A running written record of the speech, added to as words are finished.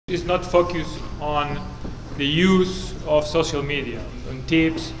is not focused on the use of social media, on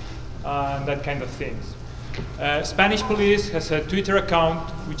tips, and that kind of things. Spanish police has a Twitter account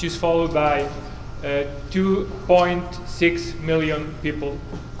which is followed by 2.6 million people,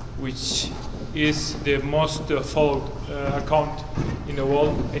 which is the most followed account in the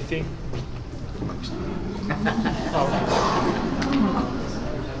world, I think.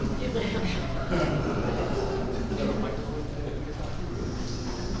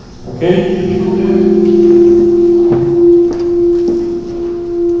 Okay.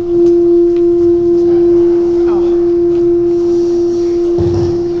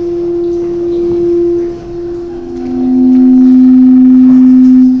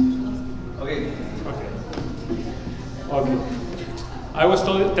 I was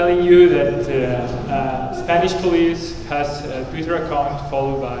telling you that Spanish police has a Twitter account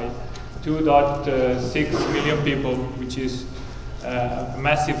followed by 2.6 million people, which is a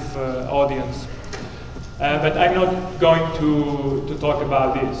massive audience. But I'm not going to talk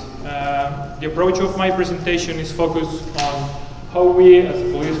about this. The approach of my presentation is focused on how we as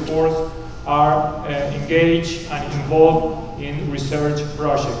a police force are engaged and involved in research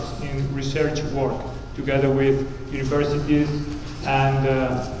projects, in research work, together with universities and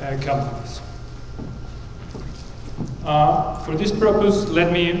companies. For this purpose,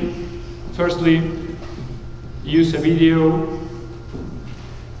 let me firstly use a video.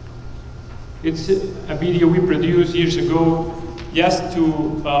 It's a video we produced years ago just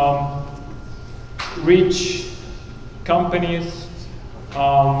to reach companies,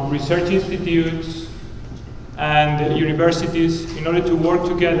 research institutes, and universities in order to work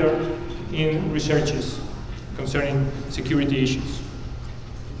together in researches concerning security issues.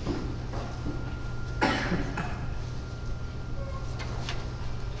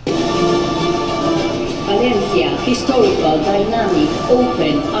 Valencia, historical, dynamic,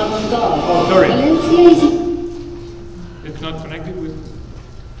 open, avant-garde. Oh, sorry. Valencia is... It's not connected with...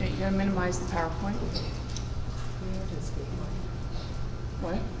 Okay, you gotta minimize the PowerPoint.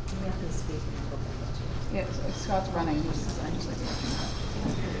 What? Yeah, Scott's running. I'm just like you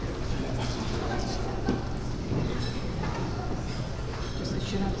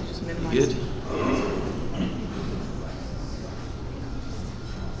should have to just minimize. Good.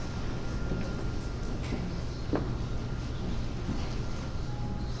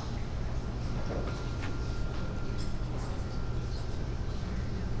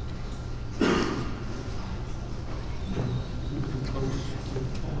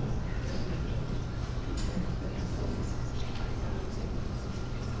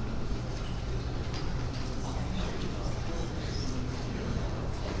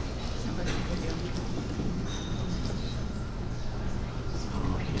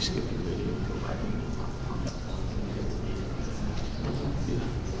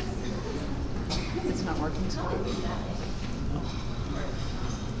 It's not working, so.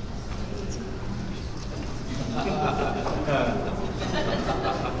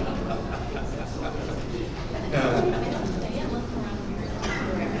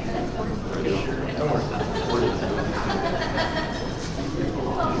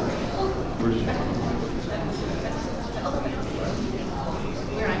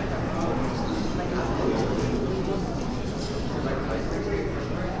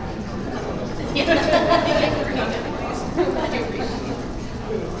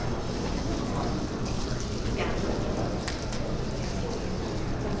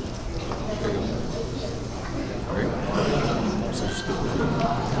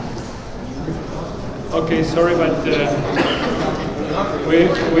 Okay, sorry, but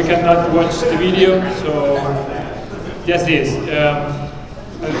we cannot watch the video, so just this.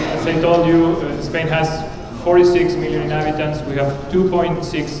 As I told you, Spain has 46 million inhabitants. We have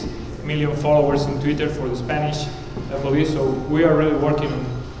 2.6 million followers in Twitter for the Spanish police, so we are really working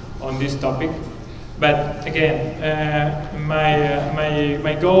on this topic. But again,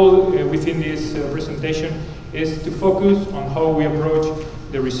 my goal within this presentation is to focus on how we approach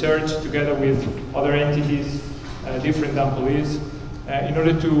the research together with other entities, different than police, in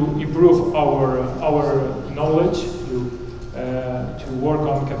order to improve our knowledge, to work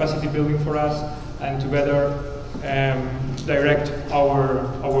on capacity building for us, and to better direct our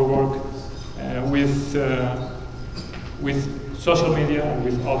work with social media and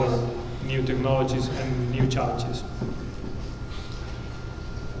with other new technologies and new challenges.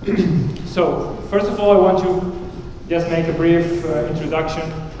 So, first of all, I want to just make a brief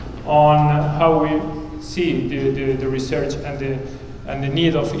introduction on how we see the research and the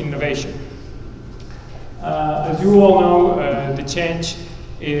need of innovation. As you all know, the change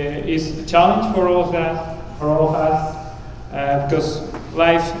is a challenge for all of us, because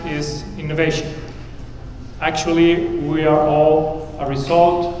life is innovation. Actually, we are all a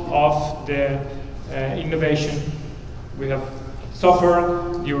result of the innovation we have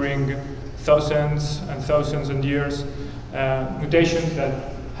suffered during thousands and thousands of years, mutations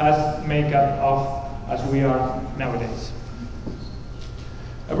that has made us as we are nowadays.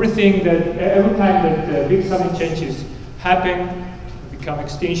 Every time that big sudden changes happen, become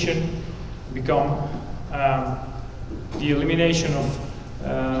extinction, become the elimination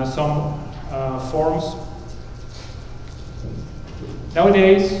of some forms.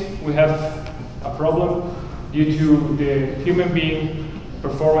 Nowadays, we have a problem due to the human being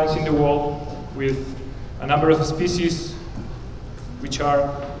performance in the world with a number of species which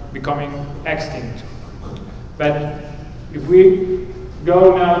are becoming extinct. But if we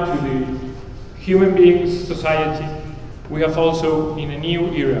go now to the human beings society, we have also in a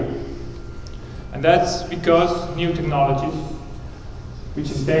new era. And that's because new technologies,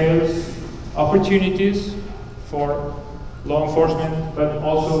 which entails opportunities for law enforcement, but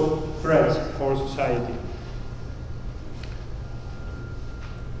also threats for society.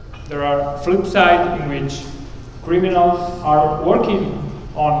 There are flip side in which criminals are working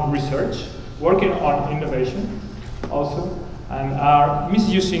on research, working on innovation also, and are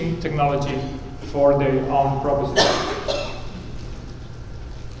misusing technology for their own purposes.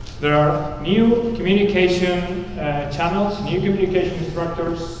 There are new communication channels, new communication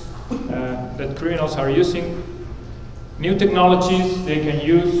structures that criminals are using, new technologies they can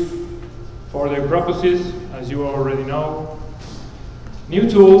use for their purposes, as you already know, new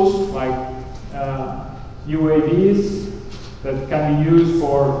tools like UAVs that can be used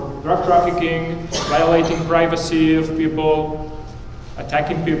for drug trafficking, violating privacy of people,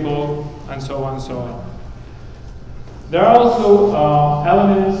 attacking people, and so on and so on. There are also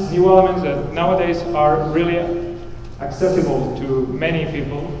new elements that nowadays are really accessible to many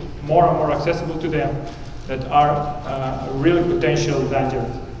people, more and more accessible to them, that are a really potential danger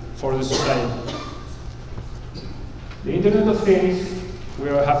for the society. The Internet of Things, we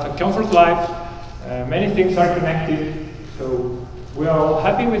have a comfort life, many things are connected, so we are all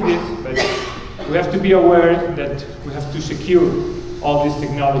happy with this, but we have to be aware that we have to secure all these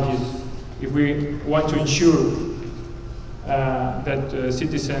technologies if we want to ensure that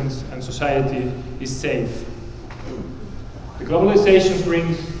citizens and society is safe. The globalization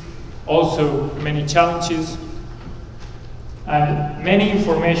brings also many challenges, and many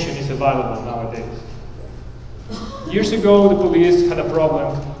information is available nowadays. Years ago, the police had a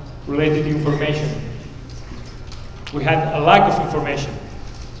problem related to information. We had a lack of information.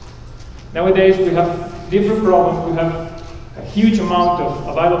 Nowadays, we have different problems. We have a huge amount of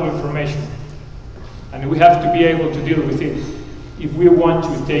available information, and we have to be able to deal with it if we want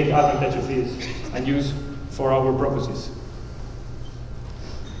to take advantage of this and use for our purposes.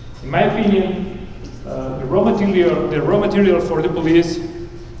 In my opinion, the raw material for the police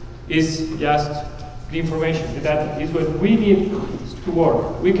is just the information. The data is what we need to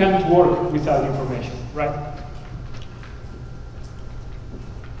work. We can't work without information, right?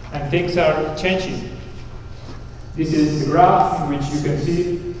 And things are changing. This is the graph in which you can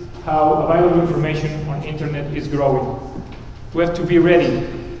see how available information on internet is growing. We have to be ready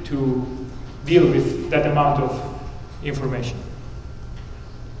to deal with that amount of information.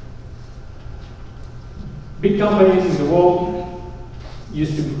 Big companies in the world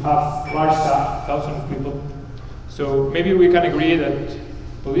used to have large staff, thousands of people. So maybe we can agree that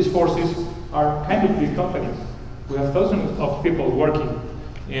police forces are kind of big companies. We have thousands of people working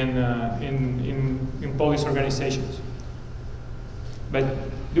in police organizations. But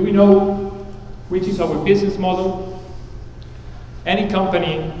do we know which is our business model? Any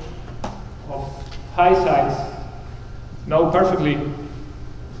company of high size know perfectly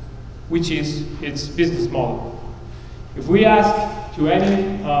which is its business model. If we ask to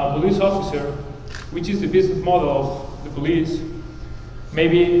any police officer which is the business model of the police,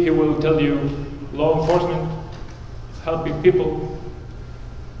 maybe he will tell you law enforcement, helping people.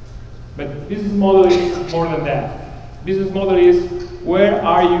 But business model is more than that. Business model is where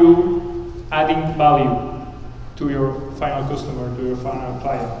are you adding value to your final customer, to your final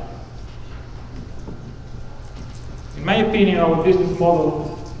client. In my opinion, our business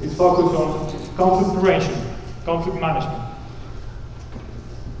model is focused on conflict prevention, conflict management.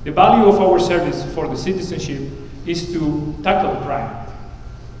 The value of our service for the citizenship is to tackle crime.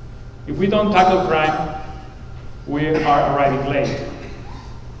 If we don't tackle crime, we are arriving late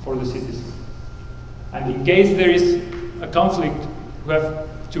for the citizen. And in case there is a conflict, we have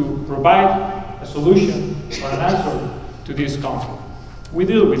to provide a solution or an answer to this conflict. We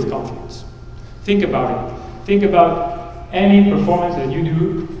deal with conflicts. Think about it. Think about any performance that you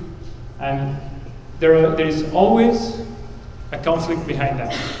do, and there is always a conflict behind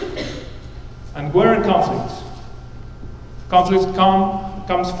that. And where are conflicts? Conflicts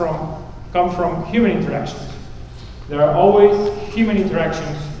come from human interactions. There are always human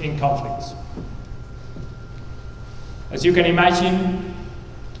interactions in conflicts. As you can imagine,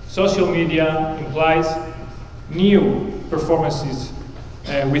 social media implies new performances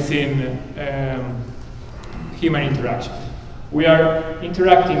within human interaction. We are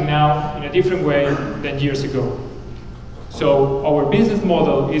interacting now in a different way than years ago. So our business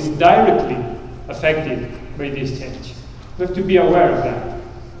model is directly affected by this change. We have to be aware of that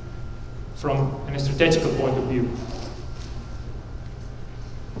from a strategical point of view.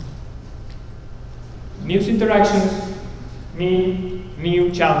 New interactions mean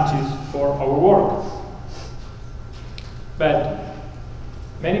new challenges for our work. But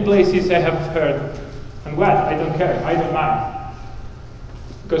many places I have heard, and what? I don't care, I don't mind.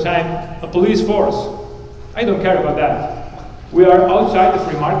 Because I'm a police force. I don't care about that. We are outside the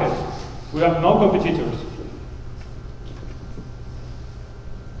free market. We have no competitors.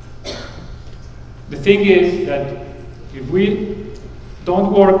 The thing is that if we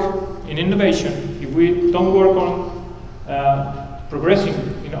don't work in innovation, if we don't work on progressing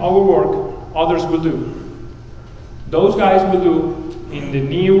in our work, others will do. Those guys will do in the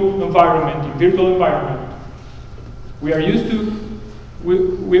new environment, in virtual environment. We are used to,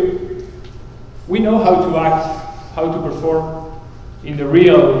 we know how to act, how to perform in the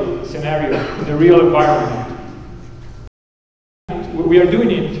real scenario, in the real environment. We are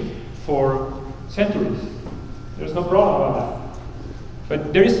doing it for centuries. There's no problem about that.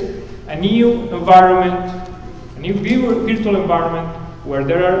 But there is a new environment, a new virtual environment where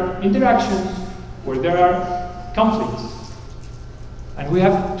there are interactions, where there are conflicts. And we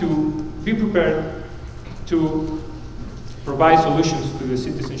have to be prepared to provide solutions to the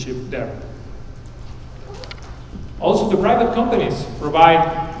citizenship there. Also, the private companies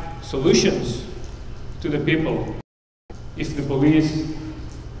provide solutions to the people if the police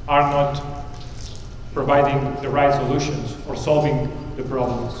are not providing the right solutions or solving the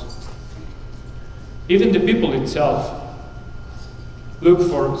problems. Even the people itself look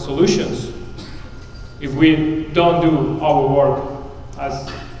for solutions if we don't do our work as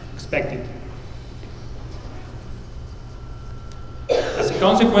expected. As a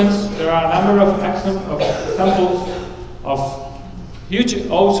consequence, there are a number of examples of huge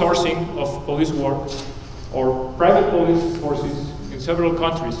outsourcing of police work or private police forces in several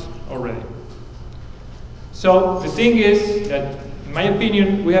countries already. So the thing is that, in my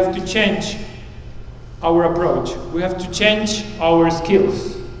opinion, we have to change our approach. We have to change our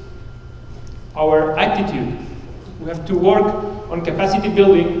skills, our attitude. We have to work on capacity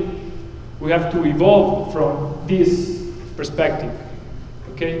building. We have to evolve from this perspective.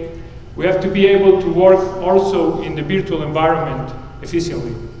 Okay? We have to be able to work also in the virtual environment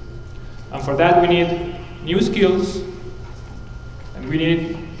efficiently. And for that we need new skills and we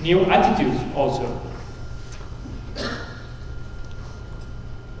need new attitudes also.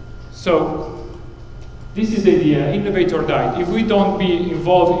 So, this is the idea, innovate or die. If we don't be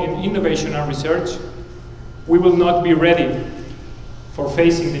involved in innovation and research, we will not be ready for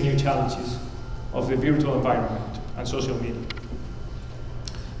facing the new challenges of the virtual environment and social media.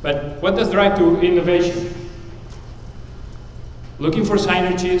 But what does drive to innovation? Looking for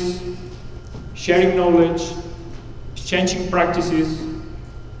synergies, sharing knowledge, exchanging practices.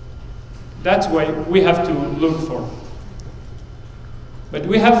 That's what we have to look for. But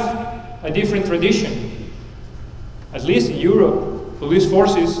we have a different tradition. At least in Europe, police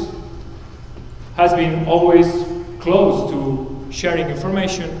forces has been always close to sharing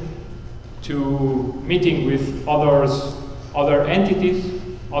information, to meeting with other entities,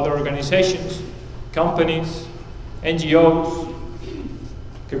 other organizations, companies, NGOs,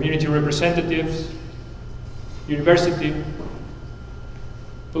 community representatives, university.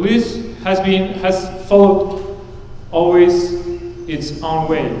 Police has followed always its own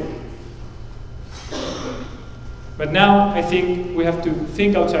way. But now I think we have to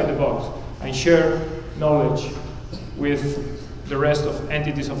think outside the box and share knowledge with the rest of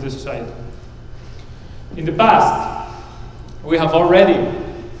entities of the society. In the past, we have already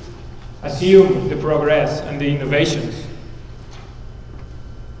assumed the progress and the innovations.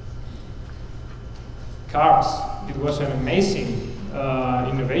 Cars, it was an amazing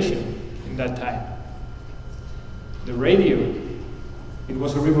innovation in that time. The radio, it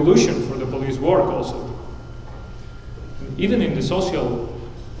was a revolution for the police work also. Even in the social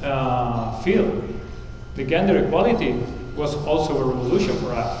field, the gender equality was also a revolution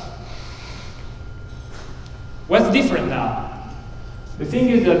for us. What's different now? The thing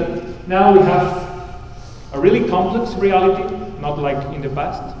is that now we have a really complex reality, not like in the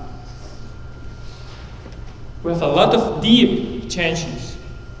past. We have a lot of deep changes,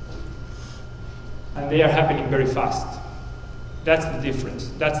 and they are happening very fast. That's the difference,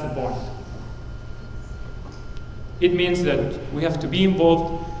 that's the point. It means that we have to be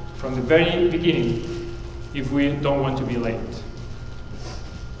involved from the very beginning if we don't want to be late.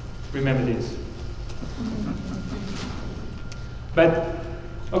 Remember this. But,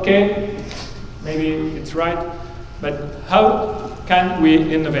 okay, maybe it's right, but how can we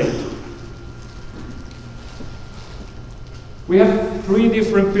innovate? We have three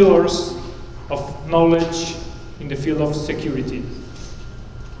different pillars of knowledge in the field of security.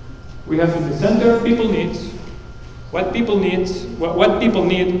 We have in the center people needs, what people need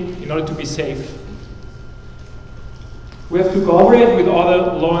in order to be safe. We have to collaborate with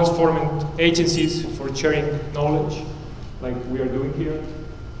other law enforcement agencies for sharing knowledge, like we are doing here.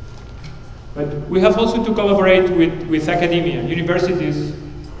 But we have also to collaborate with academia, universities,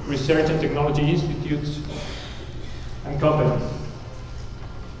 research and technology institutes, and companies.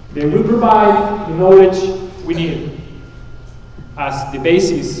 They will provide the knowledge we need as the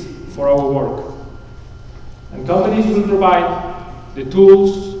basis for our work. And companies will provide the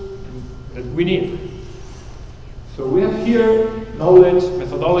tools that we need. So we have here knowledge,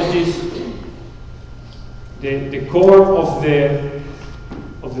 methodologies, the core of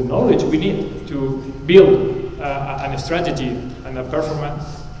the knowledge we need to build a strategy and a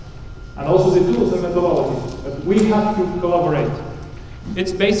performance, and also the tools and methodologies. But we have to collaborate.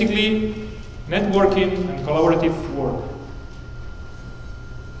 It's basically networking and collaborative work.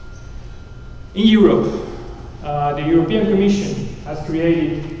 In Europe, the European Commission has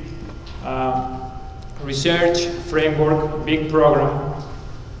created a research framework, a big program,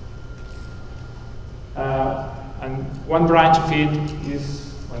 and one branch of it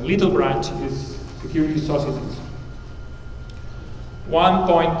is, one little branch is security societies.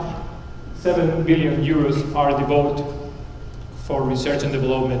 1.7 billion euros are devoted for research and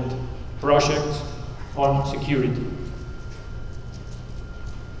development projects on security.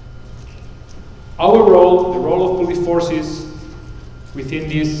 Our role, the role of police forces within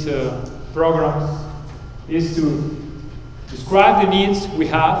these programs, is to describe the needs we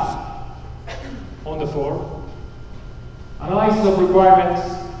have on the floor, analysis of requirements,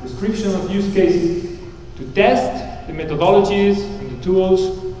 description of use cases, to test the methodologies and the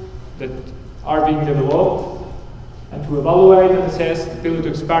tools that are being developed, and to evaluate and assess the pilot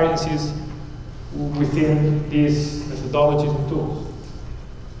experiences within these methodologies and tools.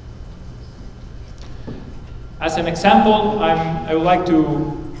 As an example, I would like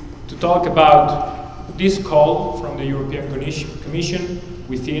to talk about this call from the European Commission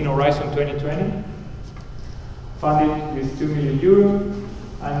within Horizon 2020, funded with €2 million,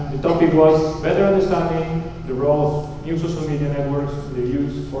 and the topic was better understanding the role of new social media networks in their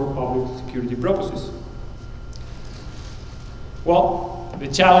use for public security purposes. Well, the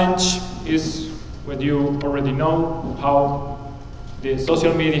challenge is what you already know, how the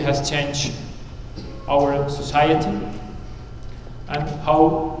social media has changed our society and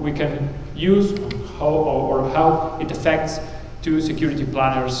how we can use how it affects two security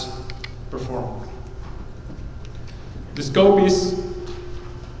planners' performance. The scope is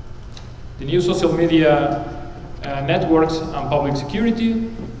the new social media networks and public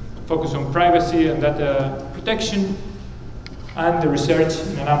security, focus on privacy and data protection, and the research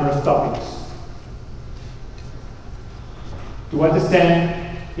in a number of topics. To what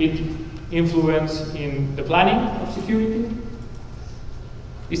extent it influence in the planning of security?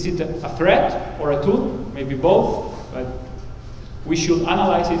 Is it a threat or a tool? Maybe both, but we should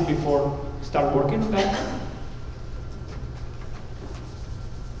analyze it before start working on that.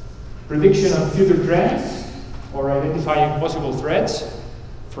 Prediction of future trends or identifying possible threats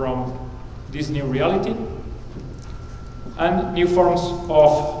from this new reality, and new forms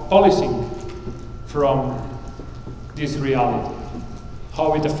of policing from this reality.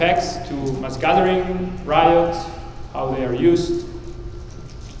 How it affects to mass gathering, riots, how they are used,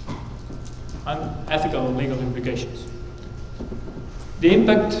 and ethical and legal implications. The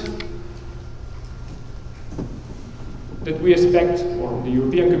impact that we expect, or the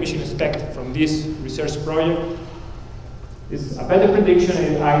European Commission expects from this research project, is a better prediction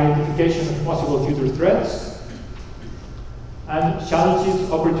and identification of possible future threats, and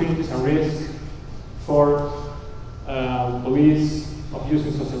challenges, opportunities, and risks for police of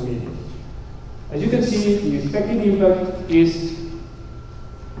using social media. As you can see, the expected impact is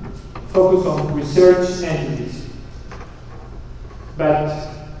focused on research entities. But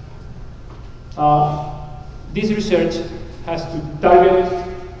This research has to target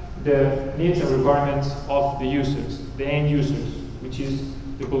the needs and requirements of the users, the end users, which is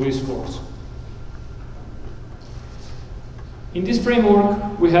the police force. In this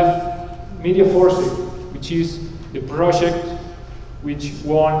framework, we have Media Force, which is the project which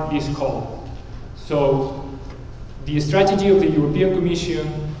won this call. So the strategy of the European Commission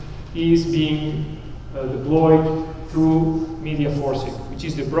is being deployed through Media Force, which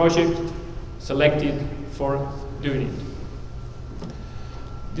is the project selected for doing it.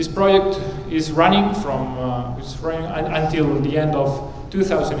 This project is running until the end of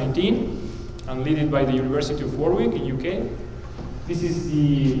 2018 and led by the University of Warwick in UK. This is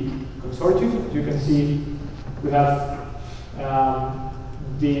the consortium. You can see we have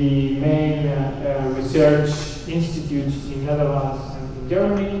the main research institutes in Netherlands and in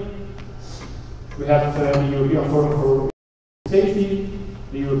Germany. We have the European Forum for Safety,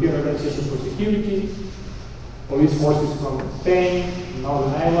 the European Organization for Security, police forces from Spain,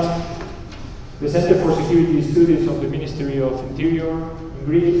 Northern Ireland, the Center for Security Studies of the Ministry of Interior in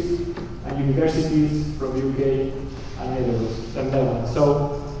Greece, and universities from UK and Netherlands.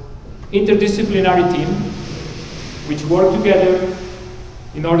 So, interdisciplinary team which work together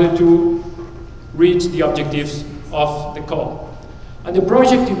in order to reach the objectives of the call. And the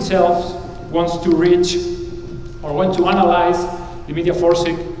project itself wants to reach or want to analyze the media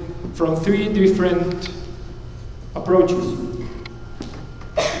foresight from 3 different approaches,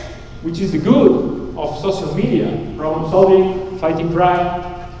 which is the good of social media: problem solving, fighting crime,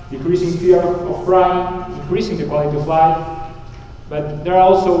 decreasing fear of crime, increasing the quality of life. But there are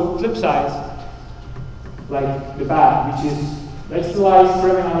also flip sides, like the bad, which is legalized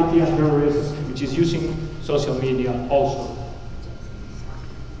criminality and terrorism, which is using social media also.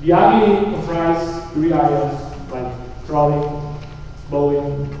 The ugly comprise 3 areas like trolling,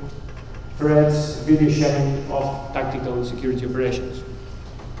 bullying, threats, video sharing of tactical security operations.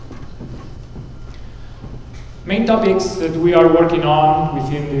 Main topics that we are working on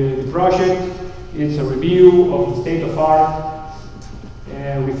within the project is a review of the state of art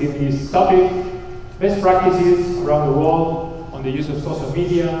within this topic, best practices around the world on the use of social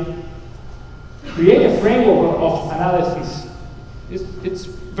media, create a framework of analysis. It's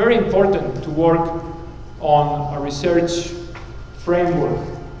very important to work on a research framework.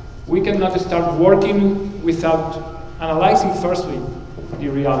 We cannot start working without analyzing firstly the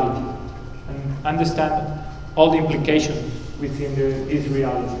reality and understand all the implications within this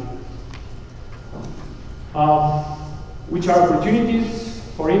reality. Which are opportunities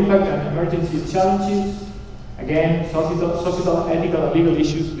for impact and emergency challenges. Again, societal, ethical, and legal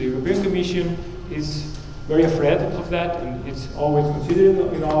issues. The European Commission is very afraid of that, and it's always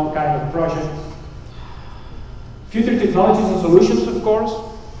considered in all kinds of projects. Future technologies and solutions, of course.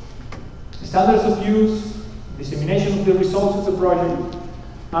 Standards of use, dissemination of the results of the project,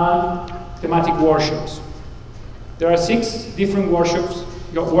 and thematic workshops. There are 6 different workshops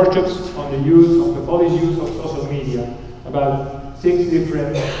on the use of the policy use of social media, about 6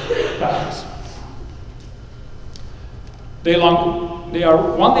 different topics. They are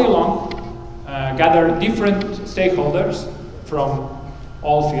 1 day long, gather different stakeholders from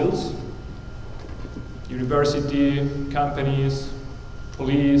all fields: university, companies,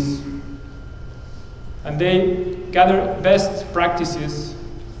 police, and they gather best practices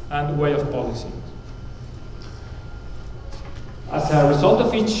and way of policy. As a result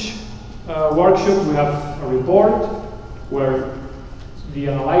of each workshop, we have a report where the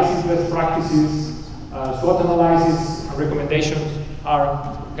analysis, best practices, SWOT analysis, and recommendations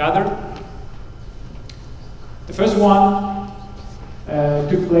are gathered. The first one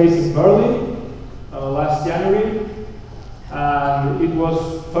took place in Berlin last January, and it was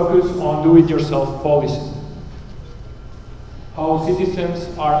focused on do-it-yourself policy. How citizens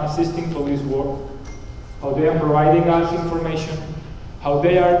are assisting police work, how they are providing us information, how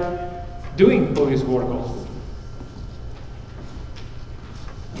they are doing police work also.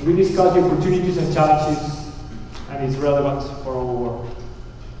 And we discussed the opportunities and challenges and its relevance for our work.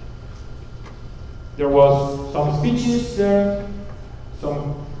 There was some speeches there,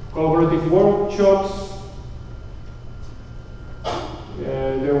 some collaborative workshops.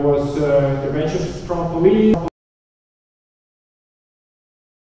 There was interventions from police.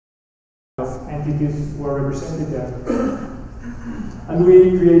 Entities were represented there. And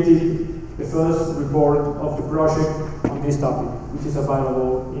we created the first report of the project on this topic, which is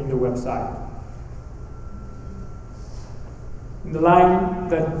available in the website. In the line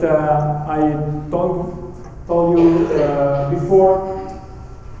that I told you before,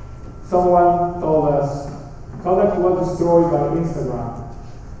 someone told us, Kodak was destroyed by Instagram.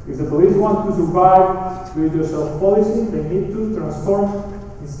 If the police want to survive do-it-yourself policy, they need to transform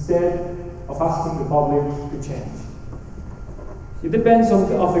instead of asking the public to change. It depends of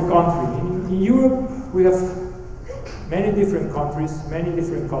the country. In Europe, we have many different countries, many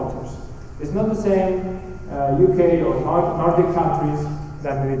different cultures. It's not the same UK or Nordic countries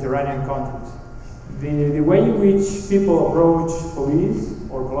than Mediterranean countries. The way in which people approach police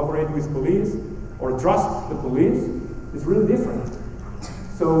or collaborate with police or trust the police is really different.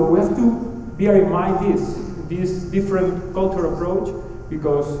 So we have to bear in mind this different cultural approach,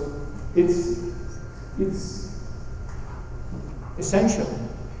 because it's essential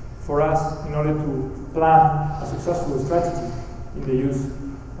for us in order to plan a successful strategy in the use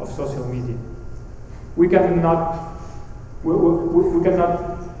of social media. We cannot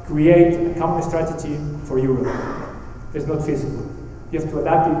create a common strategy for Europe. It's not feasible. You have to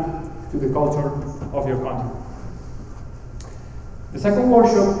adapt it to the culture of your country. The second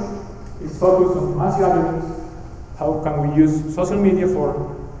workshop is focused on mass gatherings. How can we use social media for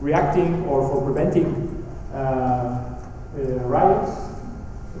reacting or for preventing riots,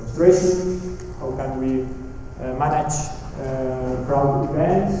 demonstrations? How can we manage crowd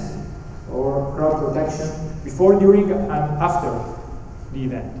events or crowd protection before, during, and after the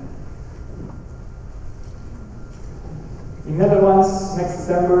event? In Netherlands, next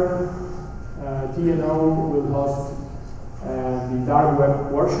December, TNO will host the dark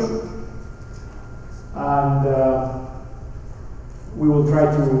web workshop, and we will try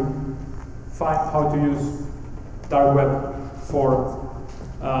to find how to use dark web for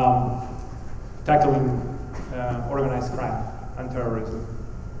tackling organized crime and terrorism.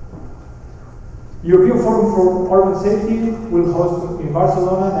 European Forum for Urban Safety will host in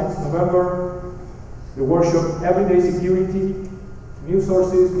Barcelona next November the workshop Everyday Security, New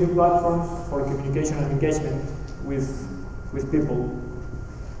Sources, New Platforms for Communication and Engagement with people.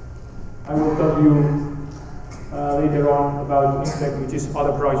 I will tell you later on about INSEC, which is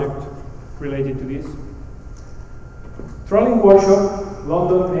other project related to this. Trolling Workshop,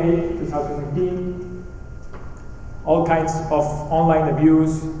 London, May 2019. All kinds of online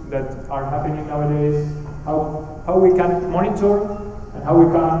abuse that are happening nowadays. How we can monitor and how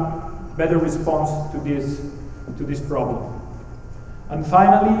we can better respond to this problem. And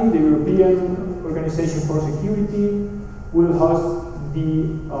finally, the European Organization for Security will host the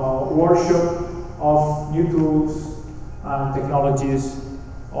workshop of new tools and technologies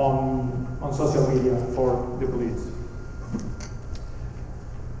on social media for the police.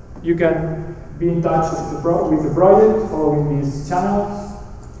 You can be in touch with the project following these channels.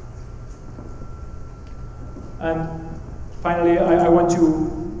 And finally, I want to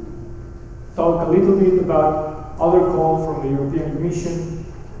talk a little bit about other calls from the European Commission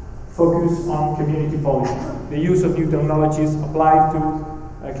focused on community policy, the use of new technologies applied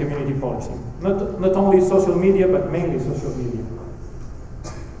to community policy. Not only social media, but mainly social media.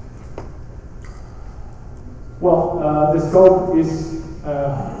 Well, the scope is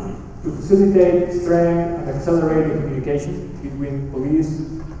to facilitate, strengthen, and accelerate the communication between police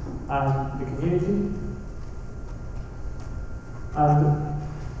and the community. And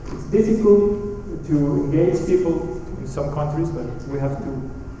it's difficult to engage people in some countries, but we have to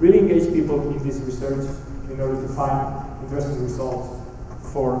really engage people in this research in order to find interesting results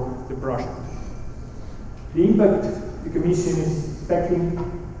for the project. The impact the Commission is expecting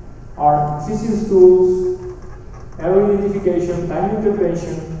are existing tools, early identification, timely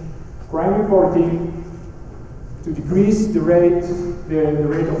intervention, crime reporting, to decrease the rate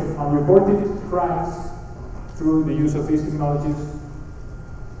of unreported crimes through the use of these technologies,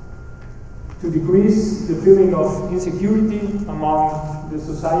 to decrease the feeling of insecurity among the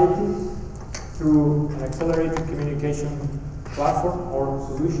society through an accelerated communication platform or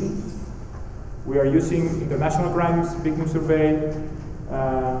solutions. We are using international crimes victim survey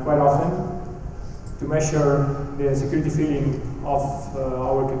quite often to measure the security feeling of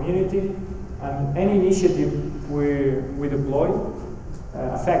our community, and any initiative we deploy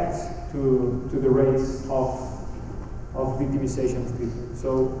affects to the rates of victimization of people.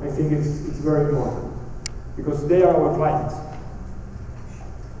 So I think it's very important, because they are our clients.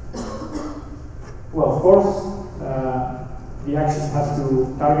 Well, of course, the action has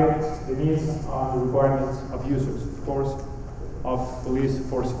to target the needs and requirements of users, of course, of police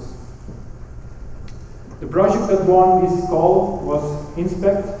forces. The project that won this call was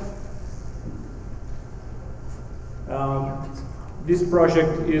Inspect. This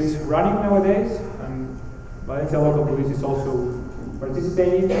project is running nowadays, and Valencia local police is also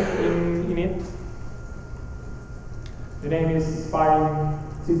participating in it. The name is Inspiring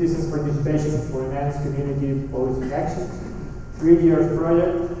Citizens Participation for Enhanced Community Policing Action. 3 years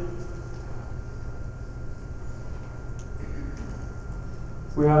project.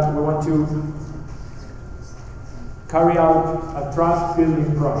 we want to carry out a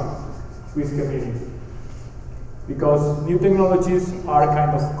trust-building project with community. Because new technologies are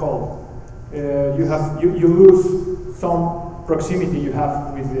kind of cold. You lose some proximity you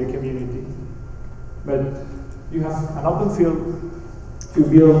have with the community. But you have an open field to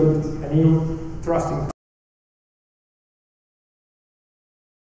build a new trusting.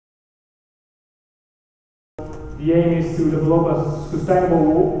 The aim is to develop a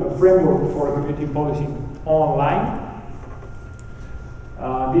sustainable framework for community policing online.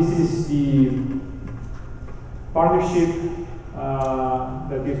 This is the partnership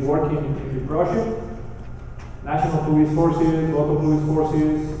that is working in the project. National police forces, local police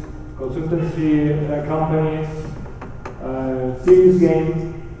forces, consultancy companies, serious game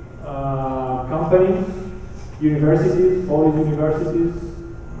companies, universities, police universities,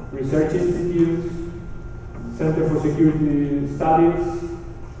 research institutes, Center for Security Studies,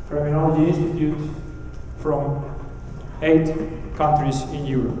 Criminology Institute from 8 countries in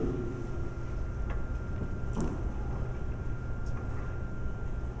Europe.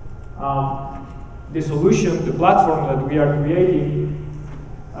 The solution, the platform that we are creating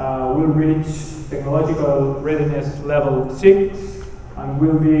will reach technological readiness level 6 and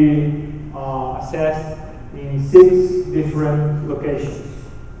will be assessed in 6 different locations.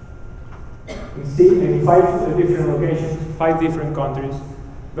 In 5 different locations, 5 different countries,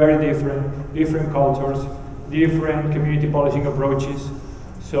 very different cultures, different community policing approaches.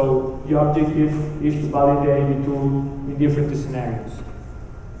 So the objective is to validate the tool in different scenarios.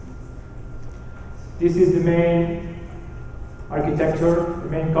 This is the main architecture, the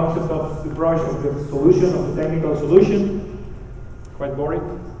main concept of the project, of the solution, of the technical solution. Quite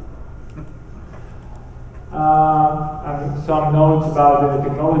boring. And some notes about the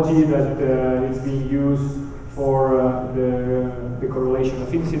technology that is being used for the correlation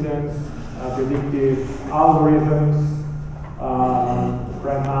of incidents, predictive algorithms,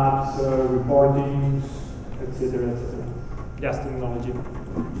 crime maps, reportings, etc., etc. Just technology.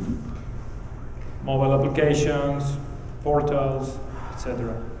 Mobile applications, portals,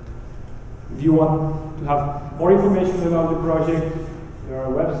 etc. If you want to have more information about the project, there are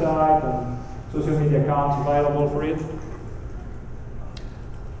a website and social media accounts available for it.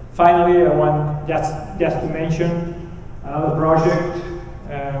 Finally, I want just to mention another project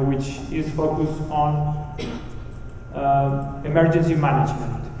which is focused on emergency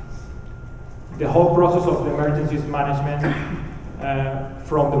management. The whole process of the emergency management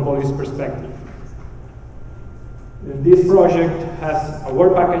from the police perspective. This project has a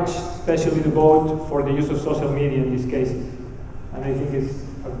work package specially devoted for the use of social media in these cases. And I think it's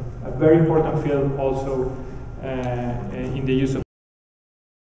a very important field also in the use of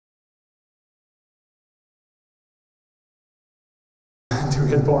to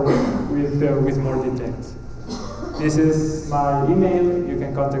get bored with more details. This is my email. You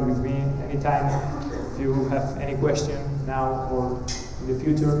can contact with me anytime. If you have any question now or in the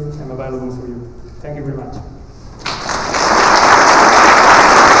future, I'm available for you. Thank you very much.